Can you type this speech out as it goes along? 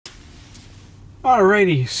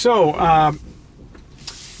Alrighty, so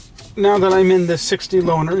now that I'm in the 60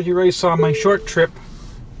 loaner, you already saw my short trip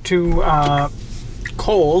to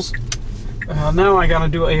Kohl's. Now I gotta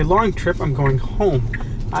do a long trip. I'm going home.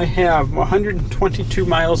 I have 122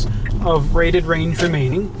 miles of rated range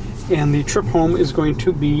remaining, and the trip home is going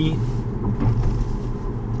to be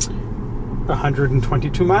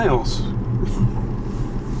 122 miles.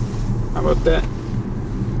 How about that?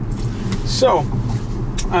 So,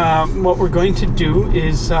 what we're going to do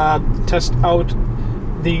is test out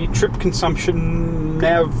the trip consumption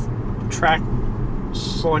nav track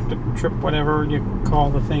selected trip, whatever you call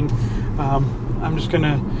the thing. I'm just going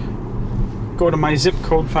to go to my zip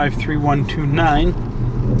code 53129,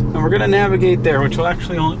 and we're going to navigate there, which will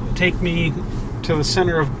actually only take me to the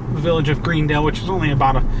center of the village of Greendale, which is only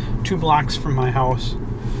about 2 blocks from my house.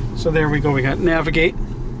 So there we go. We got navigate.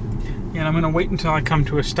 And I'm going to wait until I come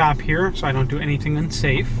to a stop here so I don't do anything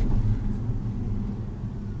unsafe.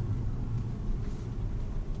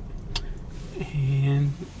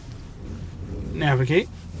 And navigate.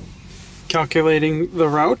 Calculating the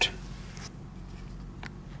route.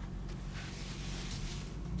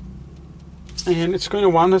 And it's going to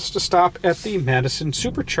want us to stop at the Madison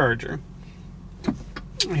Supercharger.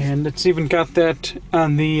 And it's even got that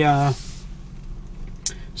on the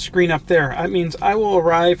screen up there. That means I will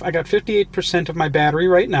arrive, I got 58% of my battery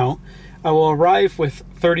right now. I will arrive with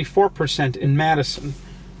 34% in Madison.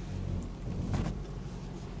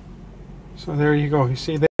 So there you go, you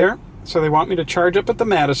see there? So they want me to charge up at the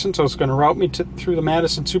Madison, so it's going to route me through the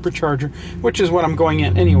Madison Supercharger, which is what I'm going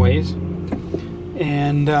at anyways.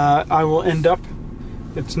 And I will end up,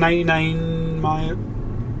 it's 99 miles,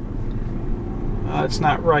 it's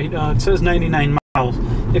not right, it says 99 miles.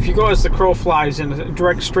 If you go as the crow flies in a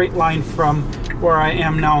direct straight line from where I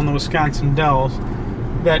am now in the Wisconsin Dells,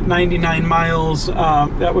 that 99 miles,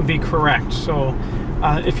 that would be correct. So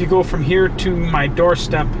if you go from here to my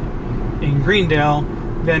doorstep in Greendale,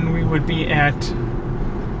 then we would be at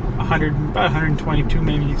 100, about 122,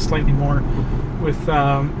 maybe slightly more with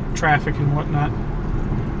traffic and whatnot.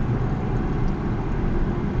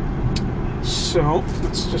 So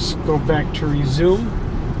let's just go back to resume.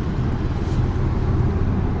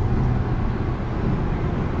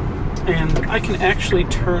 And I can actually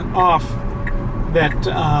turn off that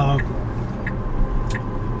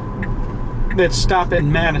that stop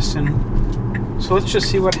in Madison. So let's just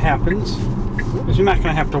see what happens, because you're not going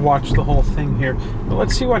to have to watch the whole thing here. But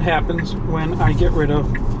let's see what happens when I get rid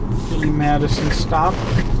of the Madison stop,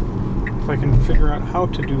 if I can figure out how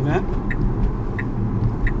to do that.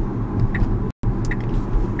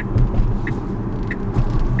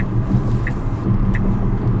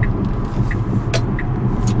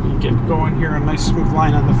 Get going here, a nice smooth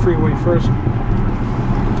line on the freeway first.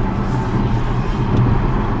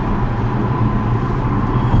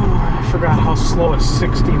 Oh, I forgot how slow a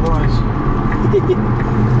 60 was. Shit,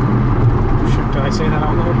 did I say that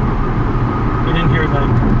out loud? You didn't hear that.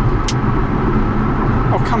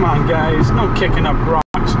 Oh, come on, guys. No kicking up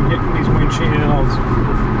rocks and hitting these windshields.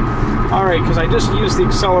 Alright, because I just used the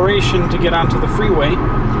acceleration to get onto the freeway.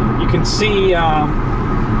 You can see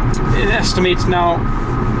it estimates now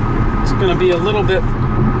it's going to be a little bit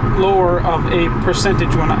lower of a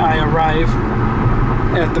percentage when I arrive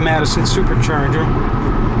at the Madison Supercharger.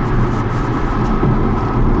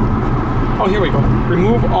 Oh, here we go.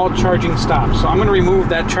 Remove all charging stops. So I'm going to remove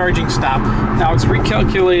that charging stop. Now it's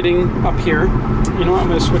recalculating up here. You know what? I'm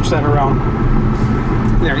going to switch that around.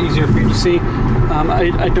 There, easier for you to see.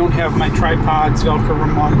 I don't have my tripods, Velcro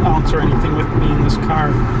mounts, or anything with me in this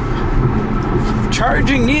car.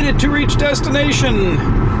 Charging needed to reach destination.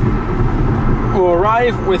 Will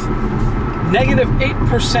arrive with negative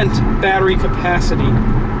 8% battery capacity.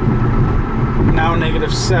 Now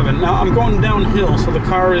negative 7. Now I'm going downhill, so the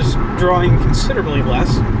car is drawing considerably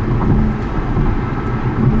less.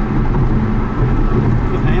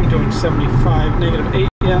 And I am doing 75, negative 8,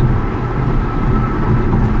 yeah.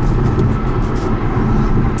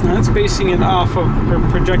 Now that's basing it off of her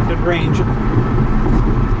projected range.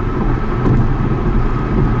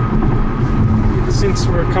 Since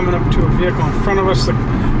we're coming up to a vehicle in front of us,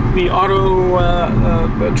 the auto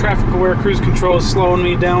traffic aware cruise control is slowing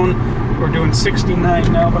me down. We're doing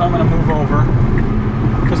 69 now, but I'm going to move over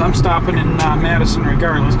because I'm stopping in Madison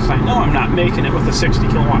regardless, because I know I'm not making it with a 60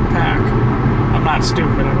 kilowatt pack. I'm not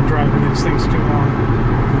stupid. I've been driving these things too long.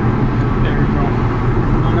 There we go.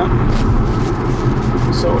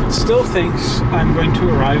 So it still thinks I'm going to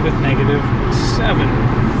arrive at negative 7.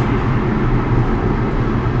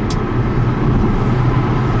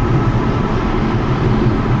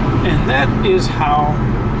 And that is how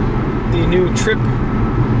the new trip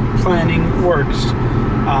planning works.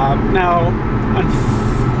 Now,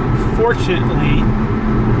 unfortunately,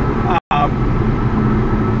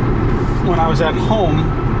 when I was at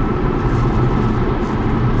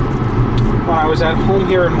home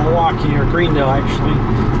here in Milwaukee, or Greendale actually,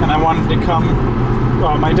 and I wanted to come,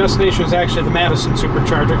 well, my destination was actually the Madison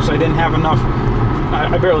Supercharger because I didn't have enough,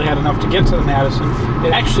 I barely had enough to get to the Madison.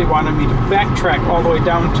 It actually wanted me to backtrack all the way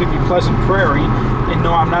down to the Pleasant Prairie, and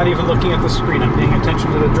no, I'm not even looking at the screen, I'm paying attention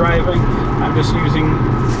to the driving, I'm just using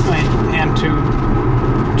my hand to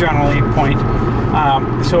generally point.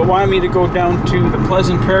 So it wanted me to go down to the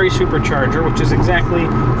Pleasant Prairie Supercharger, which is exactly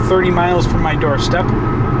 30 miles from my doorstep,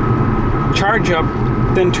 charge up,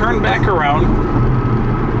 then turn back around,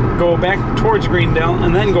 go back towards Greendale,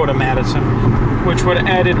 and then go to Madison, which would have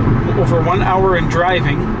added over 1 hour in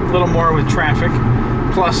driving, a little more with traffic,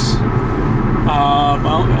 plus,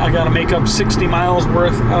 well, I got to make up 60 miles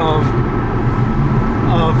worth of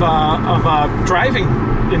driving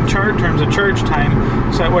in terms of charge time.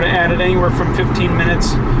 So that would have added anywhere from 15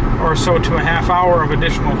 minutes or so to a half hour of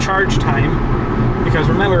additional charge time. Because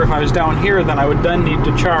remember, if I was down here, then I would then need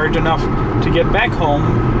to charge enough to get back home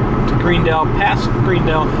to Greendale, past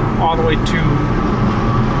Greendale, all the way to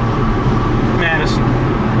Madison.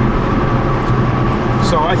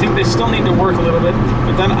 So I think they still need to work a little bit.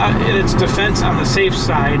 But then in its defense, on the safe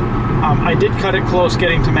side, I did cut it close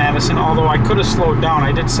getting to Madison, although I could have slowed down.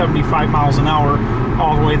 I did 75 miles an hour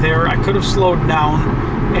all the way there. I could have slowed down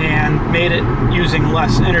and made it using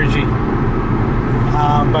less energy.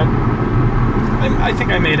 But I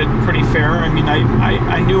think I made it pretty fair. I mean,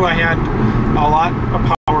 I knew I had a lot of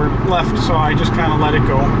power left, so I just kind of let it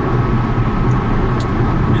go.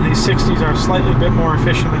 And these 60s are slightly bit more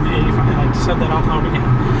efficient than the 85, and I said that out loud again.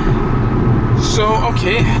 So,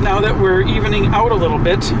 okay, now that we're evening out a little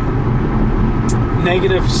bit,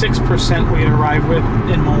 negative 6% we arrive with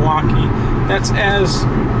in Milwaukee. That's as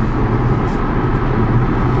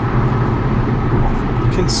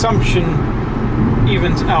consumption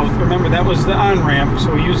evens out. Remember, that was the on-ramp,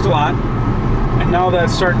 so we used a lot. And now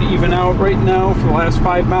that's starting to even out. Right now, for the last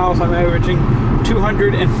 5 miles, I'm averaging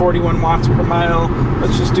 241 watts per mile.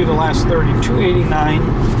 Let's just do the last 30, 289.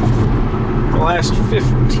 The last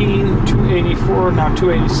 15, 284, now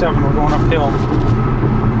 287. We're going uphill.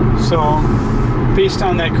 So, based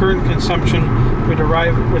on that current consumption, we'd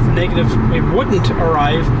arrive with negative, it wouldn't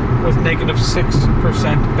arrive with negative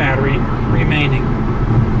 6% battery remaining.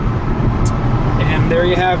 And there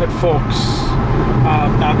you have it, folks.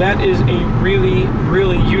 Now that is a really,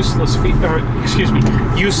 really useful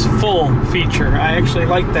feature. I actually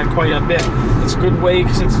like that quite a bit. It's a good way,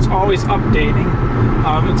 since it's always updating,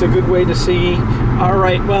 it's a good way to see, all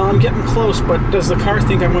right, well, I'm getting close, but does the car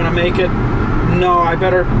think I'm going to make it? No, I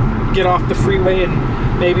better get off the freeway and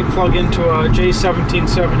maybe plug into a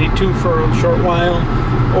J1772 for a short while,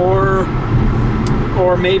 or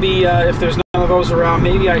maybe if there's none of those around,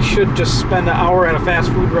 maybe I should just spend an hour at a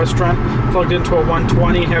fast food restaurant plugged into a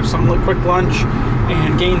 120, have some quick lunch,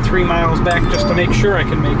 and gain 3 miles back just to make sure I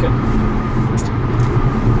can make it.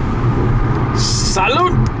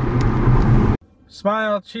 Salud!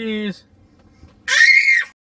 Smile, cheese.